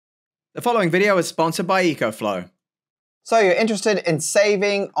The following video is sponsored by Ecoflow. So you're interested in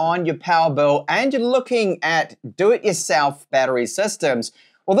saving on your power bill and you're looking at do-it-yourself battery systems.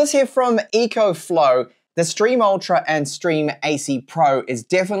 Well, this here from Ecoflow, the Stream Ultra and Stream AC Pro is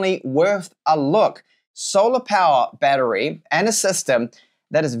definitely worth a look. Solar power battery and a system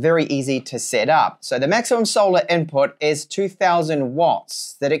that is very easy to set up. So the maximum solar input is 2000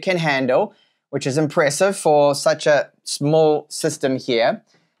 watts that it can handle, which is impressive for such a small system here.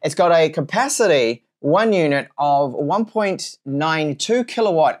 It's got a capacity, one unit of 1.92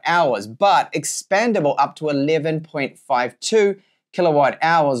 kilowatt hours, but expandable up to 11.52 kilowatt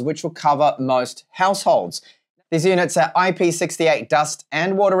hours, which will cover most households. These units are IP68 dust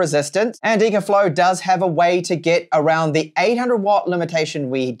and water resistant, and Ecoflow does have a way to get around the 800 watt limitation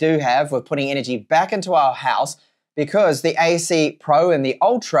we do have with putting energy back into our house, because the AC Pro and the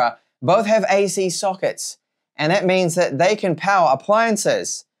Ultra both have AC sockets. And that means that they can power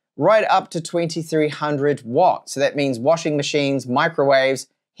appliances right up to 2300 watts. So that means washing machines, microwaves,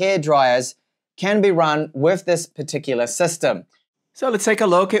 hair dryers can be run with this particular system. So let's take a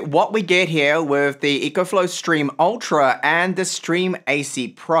look at what we get here with the Ecoflow Stream Ultra and the Stream AC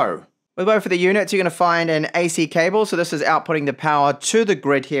Pro. With both of the units, you're going to find an AC cable. So this is outputting the power to the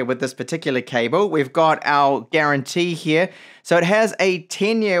grid here with this particular cable. We've got our guarantee here. So it has a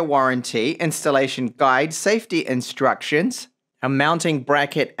 10-year warranty, installation guide, safety instructions, a mounting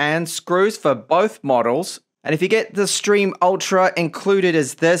bracket and screws for both models. And if you get the Stream Ultra, included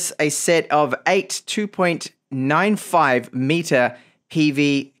is this, a set of 8 2.95 meter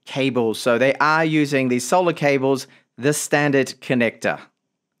PV cables. So they are using these solar cables, this standard connector.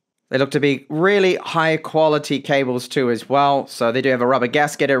 They look to be really high quality cables too as well. So they do have a rubber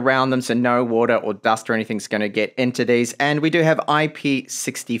gasket around them, so no water or dust or anything's going to get into these. And we do have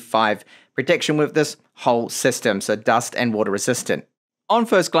IP65 protection with this whole system, so dust and water resistant. On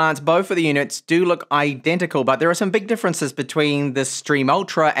first glance, both of the units do look identical, but there are some big differences between the Stream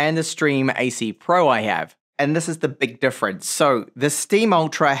Ultra and the Stream AC Pro I have. And this is the big difference. So the Stream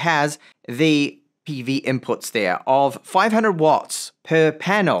Ultra has the PV inputs there of 500 watts per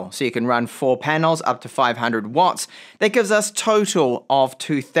panel. So you can run 4 panels up to 500 watts. That gives us total of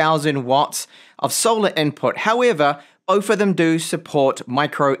 2000 watts of solar input. However, both of them do support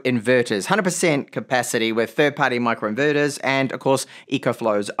micro inverters, 100% capacity with third-party microinverters and, of course,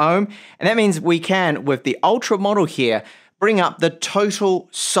 Ecoflow's own. And that means we can, with the Ultra model here, bring up the total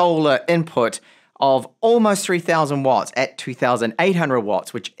solar input of almost 3000 watts at 2800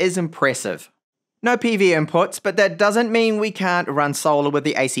 watts, which is impressive. No PV inputs, but that doesn't mean we can't run solar with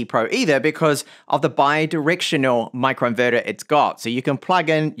the AC Pro either because of the bi-directional microinverter it's got. So you can plug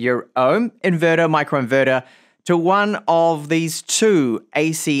in your own inverter, microinverter, to one of these two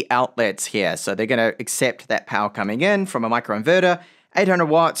AC outlets here. So they're going to accept that power coming in from a microinverter, 800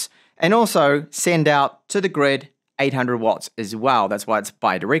 watts, and also send out to the grid 800 watts as well. That's why it's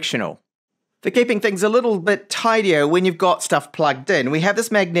bi-directional. For keeping things a little bit tidier when you've got stuff plugged in, we have this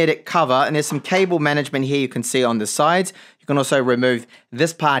magnetic cover and there's some cable management here you can see on the sides. You can also remove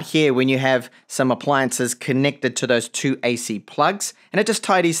this part here when you have some appliances connected to those two AC plugs, and it just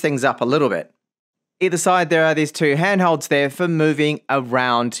tidies things up a little bit. Either side there are these two handholds there for moving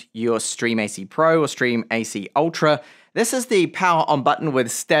around your Stream AC Pro or Stream AC Ultra. This is the power on button with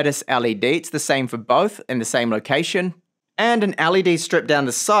status LED. It's the same for both in the same location. And an LED strip down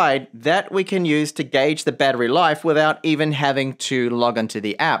the side that we can use to gauge the battery life without even having to log into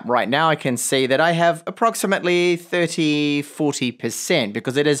the app. Right now I can see that I have approximately 30–40%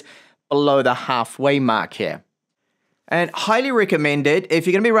 because it is below the halfway mark here. And highly recommended, if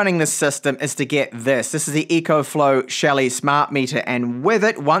you're going to be running this system, is to get this. This is the Ecoflow Shelly Smart Meter, and with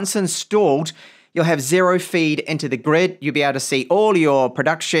it, once installed, you'll have zero feed into the grid. You'll be able to see all your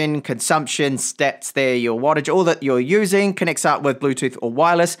production, consumption, stats there, your wattage, all that you're using, connects up with Bluetooth or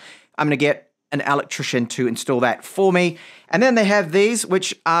wireless. I'm going to get an electrician to install that for me. And then they have these,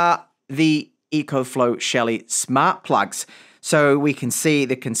 which are the Ecoflow Shelly Smart Plugs. So we can see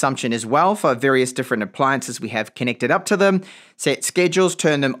the consumption as well for various different appliances we have connected up to them, set schedules,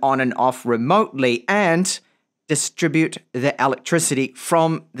 turn them on and off remotely, and distribute the electricity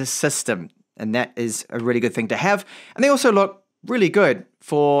from the system. And that is a really good thing to have. And they also look really good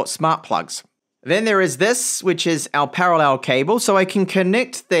for smart plugs. Then there is this, which is our parallel cable. So I can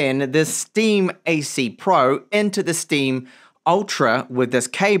connect then the Stream AC Pro into the Stream Ultra with this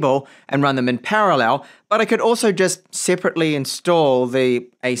cable and run them in parallel. But I could also just separately install the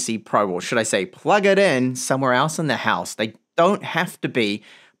AC Pro, or should I say plug it in somewhere else in the house. They don't have to be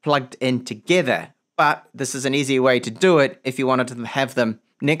plugged in together, but this is an easy way to do it if you wanted to have them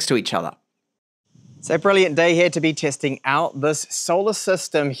next to each other. So brilliant day here to be testing out this solar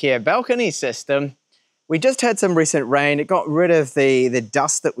system here, balcony system. We just had some recent rain. It got rid of the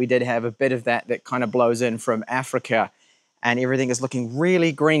dust that we did have, a bit of that kind of blows in from Africa, and everything is looking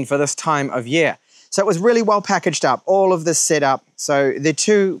really green for this time of year. So it was really well packaged up, all of this setup. So the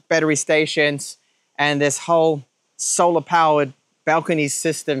 2 battery stations and this whole solar powered balcony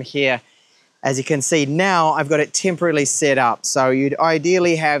system here. As you can see now, I've got it temporarily set up. So you'd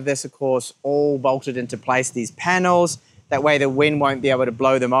ideally have this, of course, all bolted into place, these panels. That way the wind won't be able to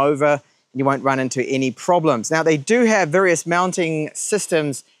blow them over. You won't run into any problems. Now, they do have various mounting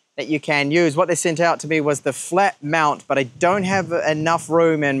systems that you can use. What they sent out to me was the flat mount, but I don't have enough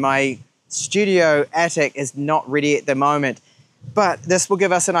room, and my studio attic is not ready at the moment. But this will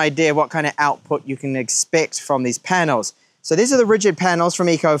give us an idea of what kind of output you can expect from these panels. So these are the rigid panels from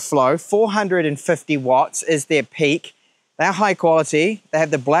Ecoflow. 450 watts is their peak. They're high quality. They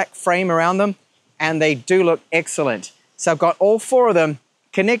have the black frame around them, and they do look excellent. So I've got all 4 of them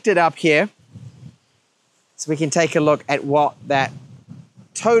connected up here. So we can take a look at what that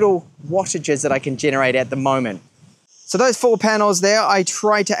total wattage is that I can generate at the moment. So those 4 panels there, I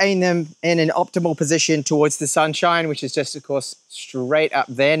try to aim them in an optimal position towards the sunshine, which is just, of course, straight up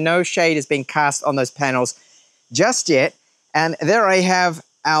there. No shade has been cast on those panels just yet. And there I have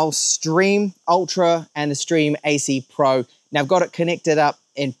our Stream Ultra and the Stream AC Pro. Now I've got it connected up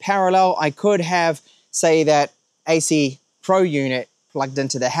in parallel. I could have, say, that AC Pro unit plugged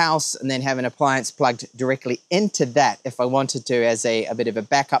into the house and then have an appliance plugged directly into that if I wanted to, as a bit of a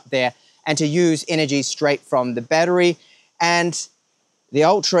backup there, and to use energy straight from the battery. And the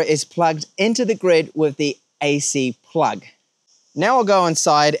Ultra is plugged into the grid with the AC plug. Now I'll go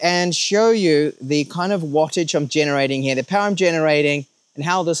inside and show you the kind of wattage I'm generating here, the power I'm generating, and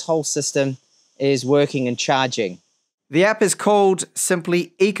how this whole system is working and charging. The app is called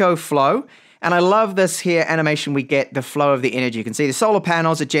simply Ecoflow, and I love this here animation we get, the flow of the energy. You can see the solar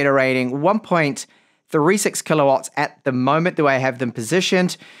panels are generating 1.36 kilowatts at the moment, the way I have them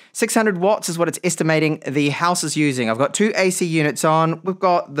positioned. 600 watts is what it's estimating the house is using. I've got 2 AC units on. We've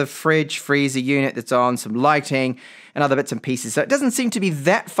got the fridge freezer unit that's on, some lighting, and other bits and pieces. So it doesn't seem to be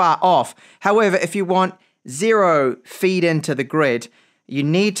that far off. However, if you want 0 feed into the grid, you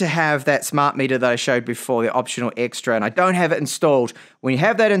need to have that smart meter that I showed before, the optional extra, and I don't have it installed. When you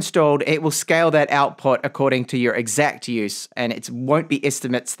have that installed, it will scale that output according to your exact use, and it won't be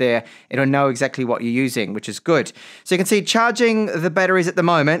estimates there. It'll know exactly what you're using, which is good. So you can see charging the batteries at the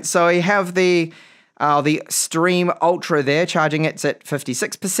moment. So you have the Stream Ultra there, charging it's at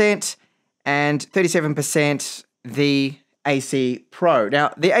 56% and 37% the AC Pro.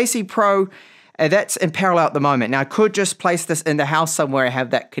 Now, the AC Pro, that's in parallel at the moment. Now, I could just place this in the house somewhere and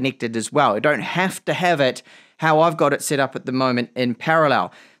have that connected as well. I don't have to have it how I've got it set up at the moment in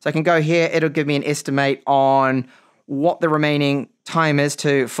parallel. So I can go here. It'll give me an estimate on what the remaining time is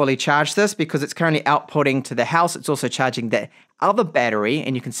to fully charge this, because it's currently outputting to the house. It's also charging the other battery,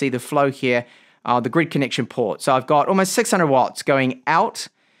 and you can see the flow here, the grid connection port. So I've got almost 600 watts going out.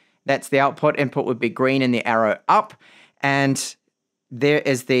 That's the output. Input would be green and the arrow up. And there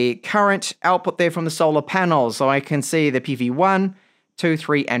is the current output there from the solar panels. So I can see the PV 1, 2,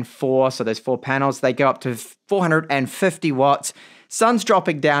 3, and 4. So there's 4 panels. They go up to 450 watts. Sun's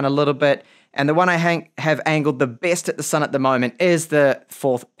dropping down a little bit. And the one I have angled the best at the sun at the moment is the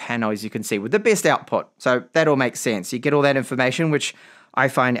 4th panel, as you can see, with the best output. So that all makes sense. You get all that information, which I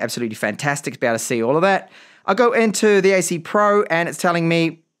find absolutely fantastic to be able to see all of that. I'll go into the AC Pro, and it's telling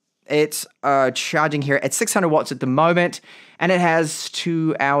me it's charging here at 600 watts at the moment, and it has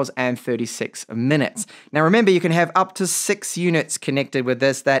 2 hours and 36 minutes. Now remember, you can have up to 6 units connected with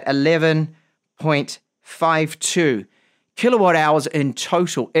this, that 11.52 kilowatt hours in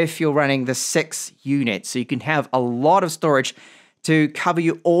total if you're running the 6 units. So you can have a lot of storage to cover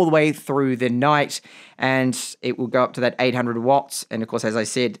you all the way through the night, and it will go up to that 800 watts. And of course, as I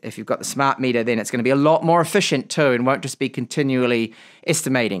said, if you've got the smart meter, then it's going to be a lot more efficient too, and won't just be continually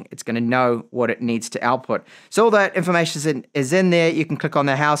estimating. It's going to know what it needs to output. So all that information is in there. You can click on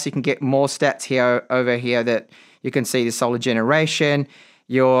the house. You can get more stats here over here that you can see the solar generation,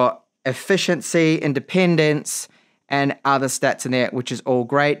 your efficiency, independence, and other stats in there, which is all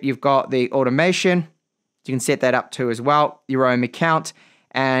great. You've got the automation. You can set that up too as well, your own account,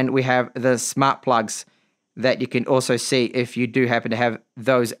 and we have the smart plugs that you can also see if you do happen to have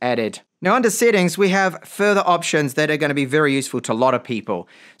those added. Now under settings, we have further options that are going to be very useful to a lot of people.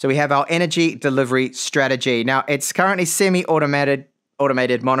 So we have our energy delivery strategy. Now it's currently semi-automated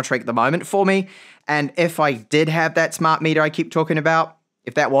monitoring at the moment for me, and if I did have that smart meter I keep talking about,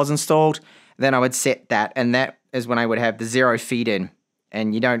 if that was installed, then I would set that, and that is when I would have the 0 feed in.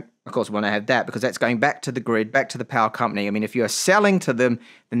 And you don't Of course, we want to have that because that's going back to the grid, back to the power company. I mean, if you're selling to them,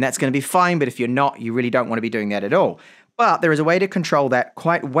 then that's going to be fine. But if you're not, you really don't want to be doing that at all. But there is a way to control that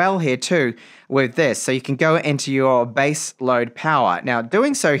quite well here too with this. So you can go into your base load power. Now,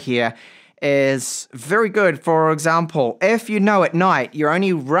 doing so here is very good. For example, if you know at night you're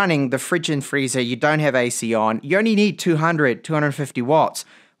only running the fridge and freezer, you don't have AC on, you only need 250 watts.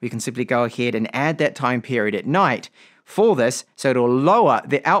 We can simply go ahead and add that time period at night for this, so it'll lower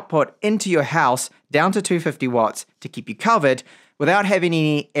the output into your house down to 250 watts to keep you covered without having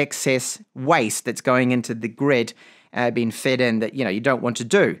any excess waste that's going into the grid being fed in that you don't want to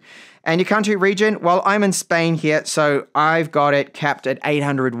do. And your country region, well, I'm in Spain here, so I've got it capped at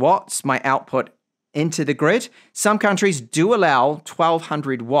 800 watts, my output into the grid. Some countries do allow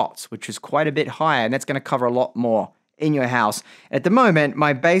 1200 watts, which is quite a bit higher, and that's going to cover a lot more in your house. At the moment,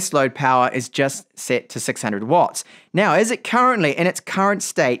 my base load power is just set to 600 watts. Now, is it currently in its current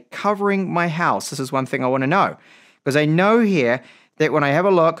state covering my house? This is one thing I want to know, because I know here that when I have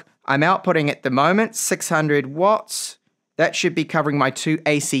a look, I'm outputting at the moment 600 watts. That should be covering my 2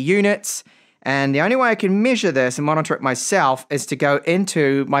 AC units. And the only way I can measure this and monitor it myself is to go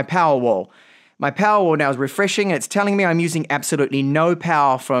into my power wall. My power wall now is refreshing and it's telling me I'm using absolutely no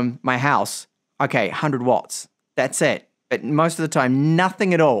power from my house. Okay, 100 watts. That's it. But most of the time,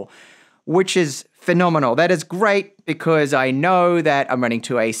 nothing at all, which is phenomenal. That is great because I know that I'm running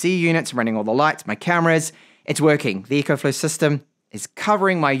 2 AC units, I'm running all the lights, my cameras. It's working. The Ecoflow system is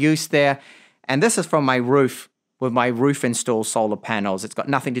covering my use there. And this is from my roof with my roof installed solar panels. It's got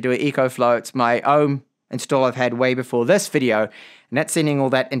nothing to do with Ecoflow. It's my own install I've had way before this video. And that's sending all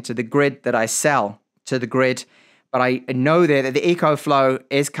that into the grid that I sell to the grid. But I know there that the Ecoflow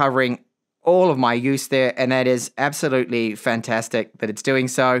is covering all of my use there, and that is absolutely fantastic that it's doing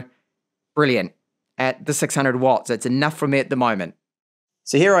so. Brilliant. At the 600 watts, it's enough for me at the moment.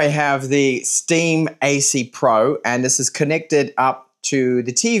 So here I have the Steam AC Pro, and this is connected up to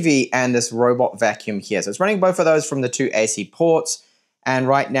the TV and this robot vacuum here. So it's running both of those from the 2 AC ports, and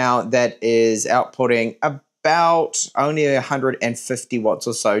right now that is outputting about only 150 watts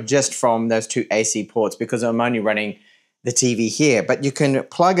or so just from those 2 AC ports because I'm only running the TV here. But you can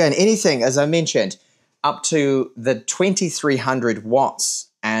plug in anything, as I mentioned, up to the 2300 watts,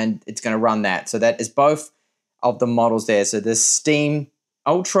 and it's going to run that. So that is both of the models there. So the Steam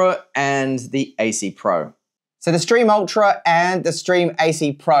Ultra and the AC Pro. So the Stream Ultra and the Stream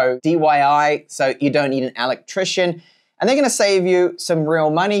AC Pro, DIY, so you don't need an electrician. And they're going to save you some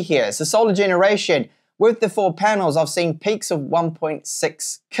real money here. So solar generation, with the 4 panels, I've seen peaks of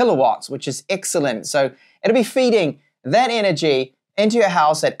 1.6 kilowatts, which is excellent. So it'll be feeding that energy into your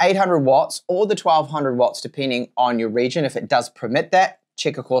house at 800 watts or the 1200 watts, depending on your region, if it does permit that.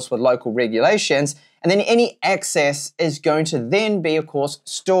 Check, of course, with local regulations. And then any excess is going to then be, of course,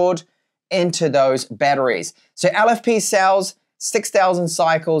 stored into those batteries. So LFP cells, 6,000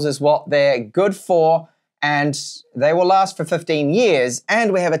 cycles is what they're good for, and they will last for 15 years,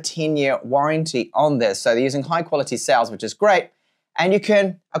 and we have a 10-year warranty on this. So they're using high-quality cells, which is great. And you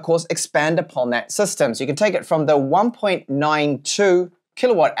can, of course, expand upon that system. So you can take it from the 1.92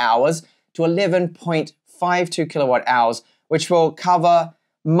 kilowatt hours to 11.52 kilowatt hours, which will cover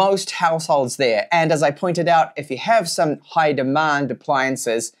most households there. And as I pointed out, if you have some high demand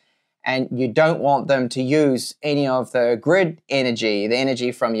appliances and you don't want them to use any of the grid energy, the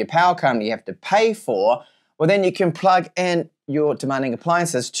energy from your power company you have to pay for, well, then you can plug in your demanding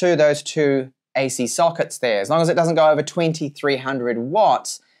appliances to those 2 AC sockets there. As long as it doesn't go over 2300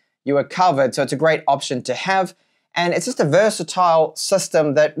 watts, you are covered. So it's a great option to have. And it's just a versatile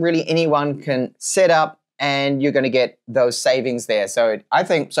system that really anyone can set up, and you're going to get those savings there. So I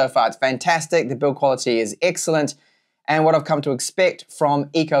think so far it's fantastic. The build quality is excellent, and what I've come to expect from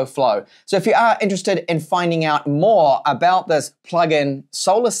Ecoflow. So if you are interested in finding out more about this plug-in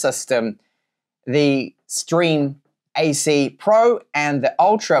solar system, the Stream AC Pro and the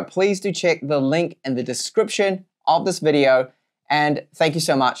Ultra, please do check the link in the description of this video, and thank you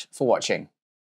so much for watching.